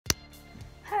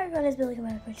Hi everyone, it's Billy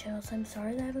coming back to my channel, so I'm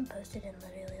sorry that I haven't posted in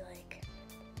literally like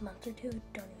a month or two,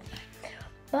 don't even know.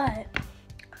 But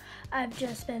I've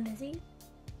just been busy.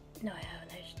 No, I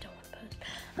haven't, I just don't want to post.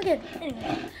 Okay,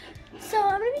 anyway. So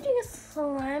I'm going to be doing a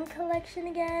slime collection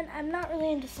again. I'm not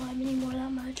really into slime anymore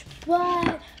that much,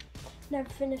 but never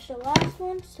finished the last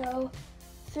one, so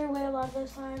threw away a lot of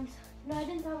those slimes. No, I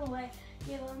didn't throw them away.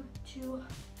 Give them to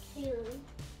Kaylee.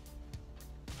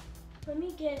 Let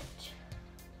me get...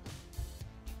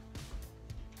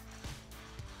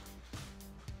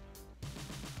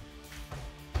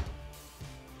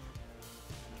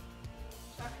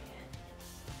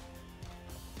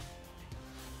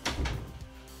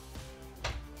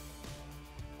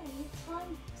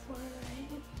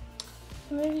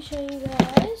 I'm going to be showing you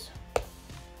guys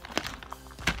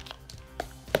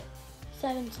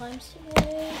 7 slimes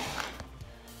today.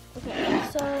 Okay,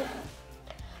 so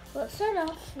let's start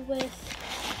off with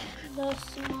the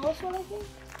smallest one, I think.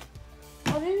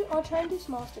 I'll try and do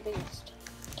smallest to biggest.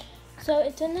 So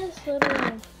it's in this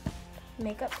little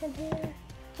makeup container.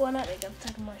 Well, not makeup, it's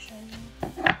like a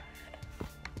moisturizer.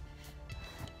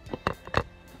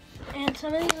 And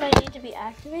some of these might need to be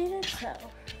activated, so.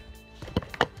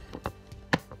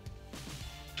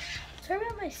 Sorry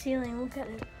about my ceiling, look at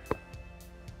it.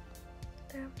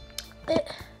 There.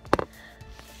 It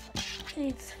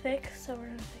needs fixed, so we're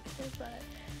gonna fix it, but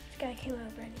this guy came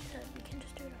over and he said we can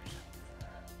just do it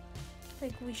ourselves.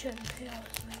 Like, we shouldn't pay all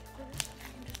this money for it,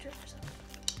 we can just do it ourselves.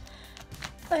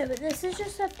 Okay, but this is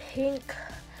just a pink.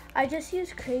 I just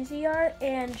used Crazy Art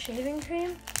and shaving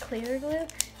cream, clear glue,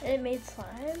 and it made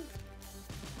slime.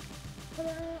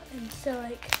 And so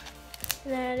like,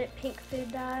 and then I added pink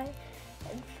food dye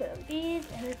and foam beads,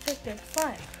 and it's like good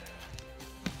slime.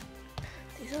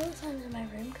 These are the slimes in my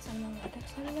room because I'm the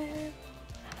latex slime in my room.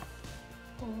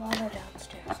 A lot are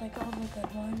downstairs, like all the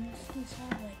good ones and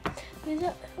stuff. Like these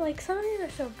are like some of these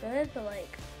are so good, but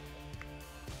like.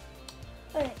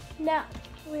 Okay, now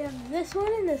we have this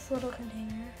one in this little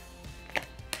container.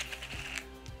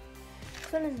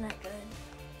 This one isn't that good.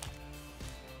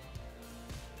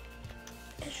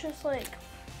 It's just like,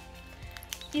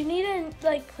 you need to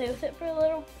like play with it for a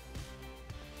little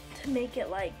to make it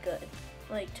like good.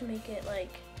 Like to make it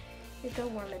like, you have to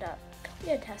warm it up.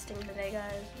 Yeah, testing today,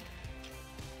 guys.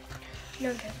 You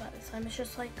don't care about this slime. It's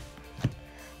just like,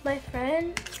 my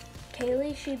friend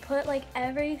Kaylee, she put like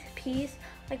every piece,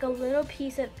 like a little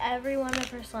piece of every one of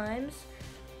her slimes,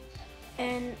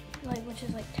 and like, which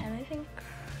is like 10 I think,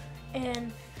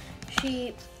 and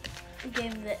she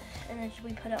gave this, and then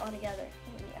we put it all together.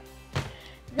 And yeah.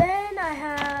 Then I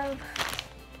have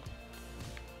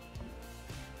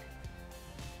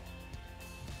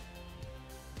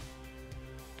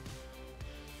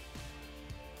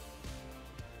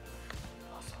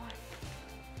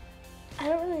I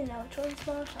don't really know which one's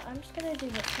small, so I'm just gonna do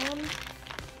this one.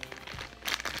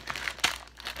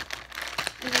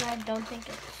 Even though I don't think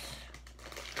it's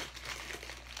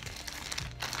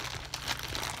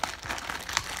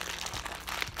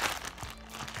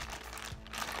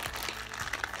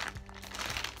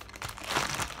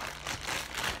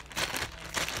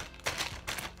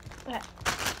okay.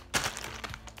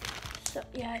 So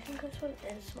yeah, I think this one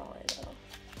is smaller though.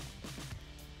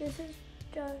 This is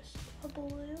just a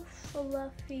blue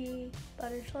fluffy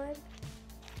butter slime.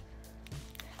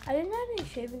 I didn't add any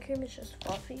shaving cream, it's just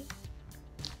fluffy.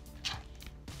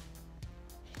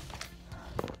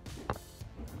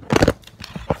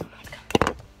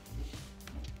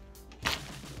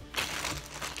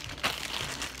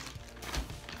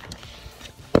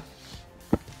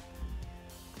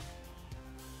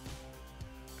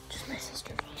 Just my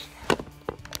sister. I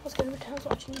was gonna pretend I was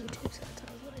watching YouTube, so that's what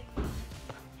I was like.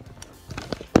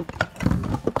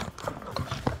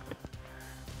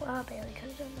 Wow, Bailey could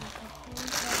have done that the whole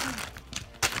time.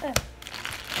 Oh.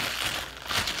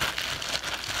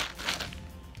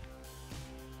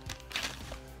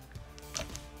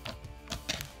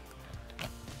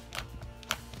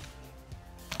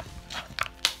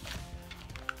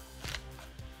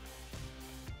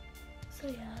 So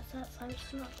yeah, that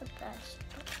slime's not the best.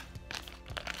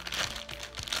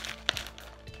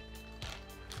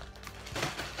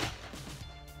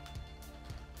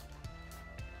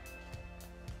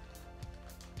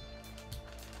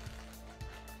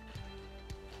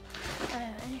 But I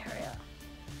need to hurry up.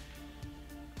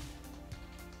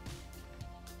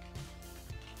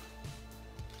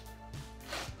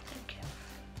 Thank you.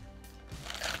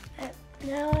 And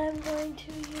now I'm going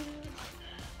to use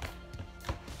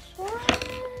slime.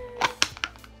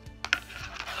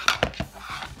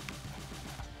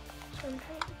 So I'm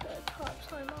trying to get the top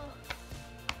slime off.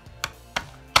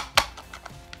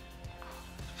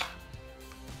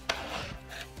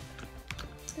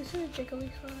 This is a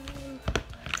jiggly slime.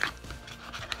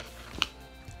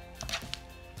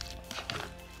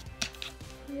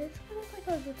 It's kind of like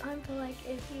a good time for like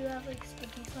if you have like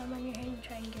sticky slime on your hand and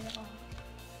try and get it off.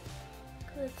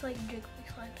 Cause it's like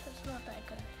jiggly slime, so it's not that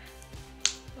good.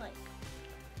 Like,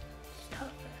 it's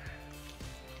tougher,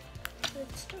 but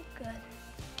it's still good.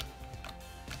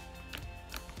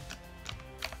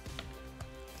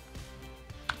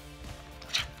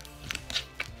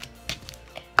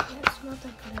 Yeah, it's not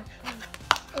that good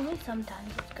actually. Only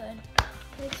sometimes it's good.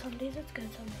 Like some days it's good,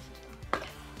 some days it's not.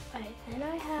 Alright, then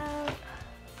I have,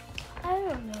 I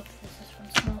don't know if this is from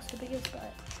smallest to biggest,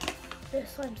 but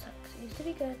this slime sucks. It used to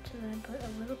be good, so then I put a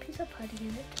little piece of putty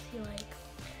in it to see like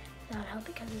that would help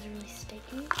because it's really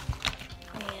sticky.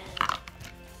 And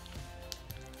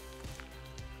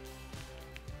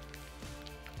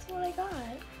that's what I got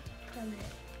from it.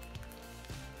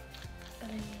 But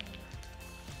I mean,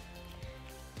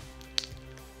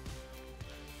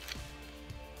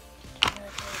 I don't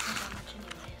really care that much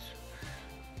anyways.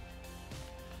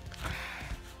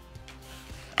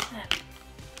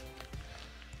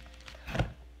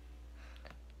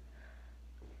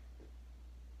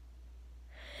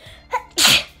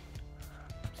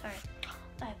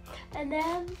 And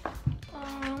then,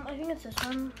 I think it's this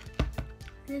one.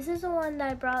 This is the one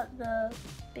that I brought the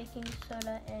baking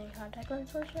soda and contact lens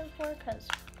solution for, because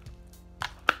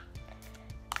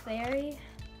very,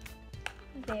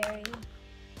 very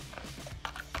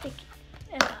sticky.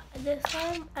 And this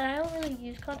time, and I don't really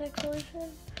use contact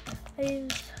solution. I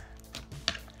use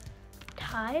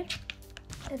Tide,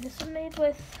 and this is made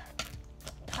with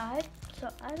Tide, so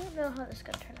I don't know how this is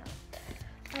gonna turn out.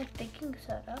 I have baking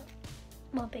soda.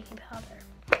 Well, baking powder.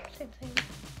 Same thing.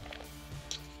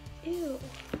 Ew.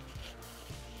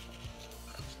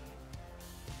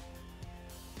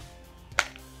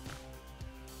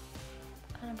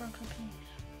 Kind of broke a piece.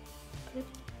 Good.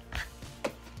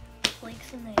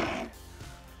 Flakes in there, I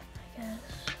guess.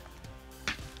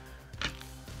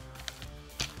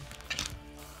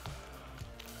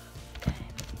 Okay.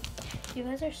 You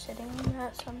guys are sitting on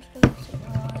that, so I'm just gonna sit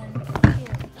on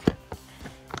here.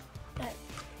 Okay.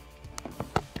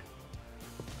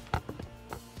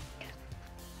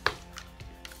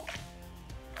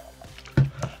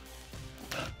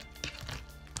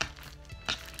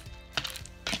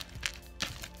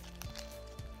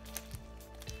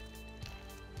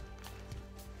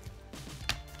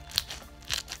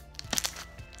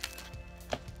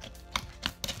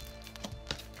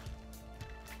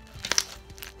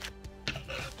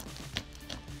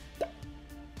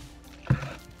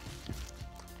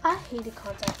 I hated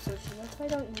contact solution, that's why I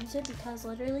don't use it, because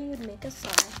literally you'd make a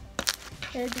slime.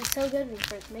 And it'd be so good when you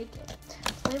first make it.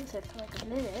 Play with it for like a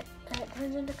minute, and it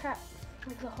turns into crap.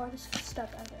 Like the hardest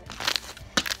stuff ever.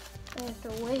 And you have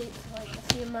to wait for like a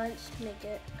few months to make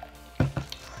it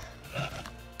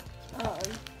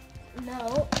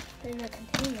melt in a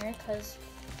container, because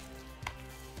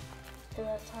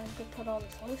that's time to put all the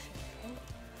solution in it.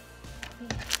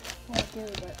 Well, I do,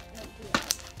 but I don't do that.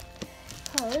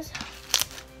 Because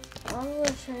all the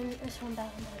lotion is from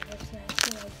Bath & Body Works, and I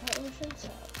actually like that lotion, so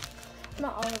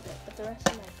not all of it, but the rest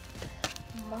of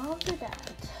my mom's or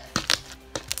dad's.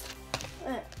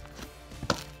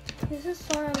 This is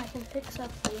slime I can fix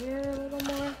up later a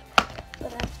little more, but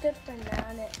that's good for now,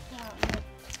 and it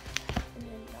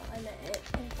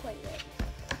inflate it.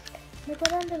 I'm gonna put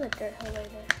it under the dirt hole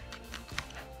later.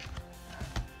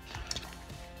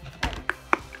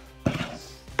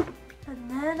 And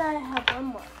then I have one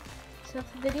more. So if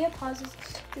the video pauses,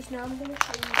 just know I'm going to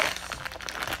show you this.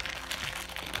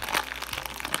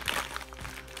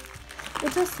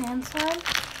 It's a sand slime.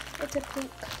 It's a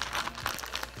pink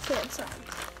sand slime.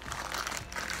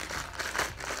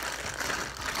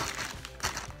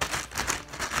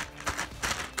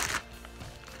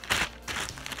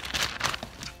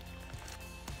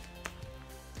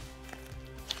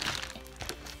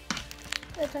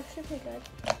 It's actually pretty good.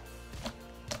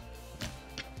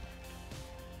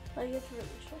 Like it's really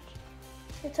stretchy.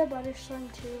 It's a butter slime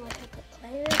too, like I put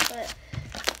clay in it, but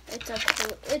it's a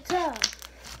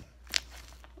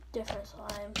different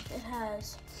slime. It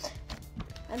has,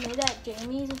 I made it at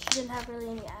Jamie's and she didn't have really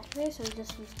any activator, so we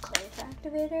just used clay for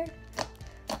activator.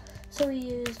 So we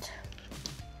used,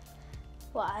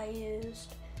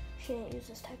 she didn't use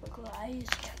this type of glue. I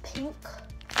used pink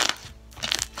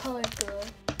colored glue,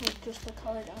 like just the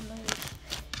color on those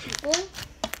people,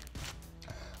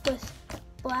 with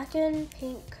black and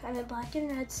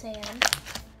red sand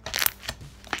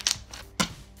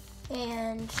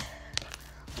and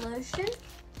lotion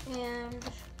and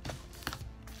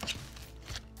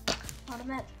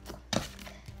automatic.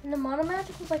 And the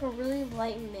Monomagic was like a really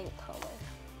light mint color.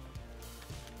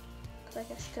 Cause I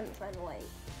just couldn't find white.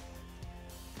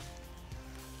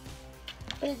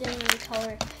 But it didn't really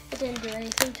color. It didn't do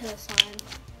anything to the slime.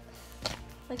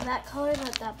 Like that color,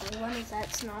 but that blue one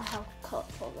that's not how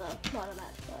colorful the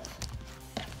Monomagic was.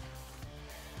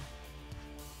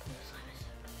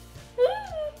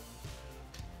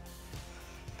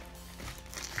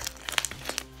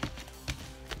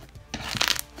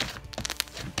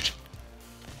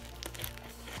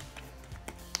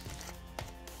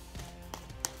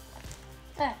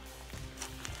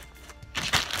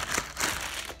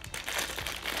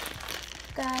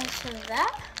 Guys, so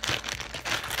that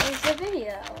is the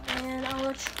video, and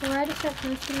I'll try to start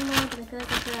posting more, but I feel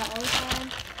like I do that all the time.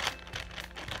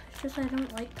 It's just I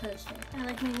don't like posting. I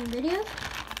like making videos,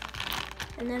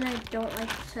 and then I don't like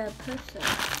to post them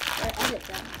or edit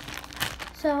them.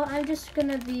 So I'm just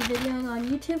gonna be videoing on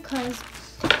YouTube because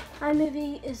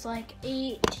iMovie is like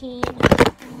 18,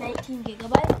 19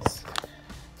 gigabytes.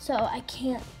 So I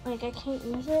can't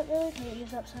use it really because it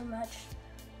uses up so much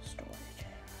storage.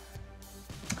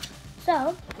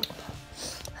 So,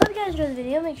 hope you guys enjoyed the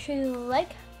video. Make sure you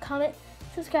like, comment,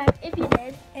 subscribe if you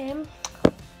did, and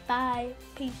bye.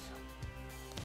 Peace.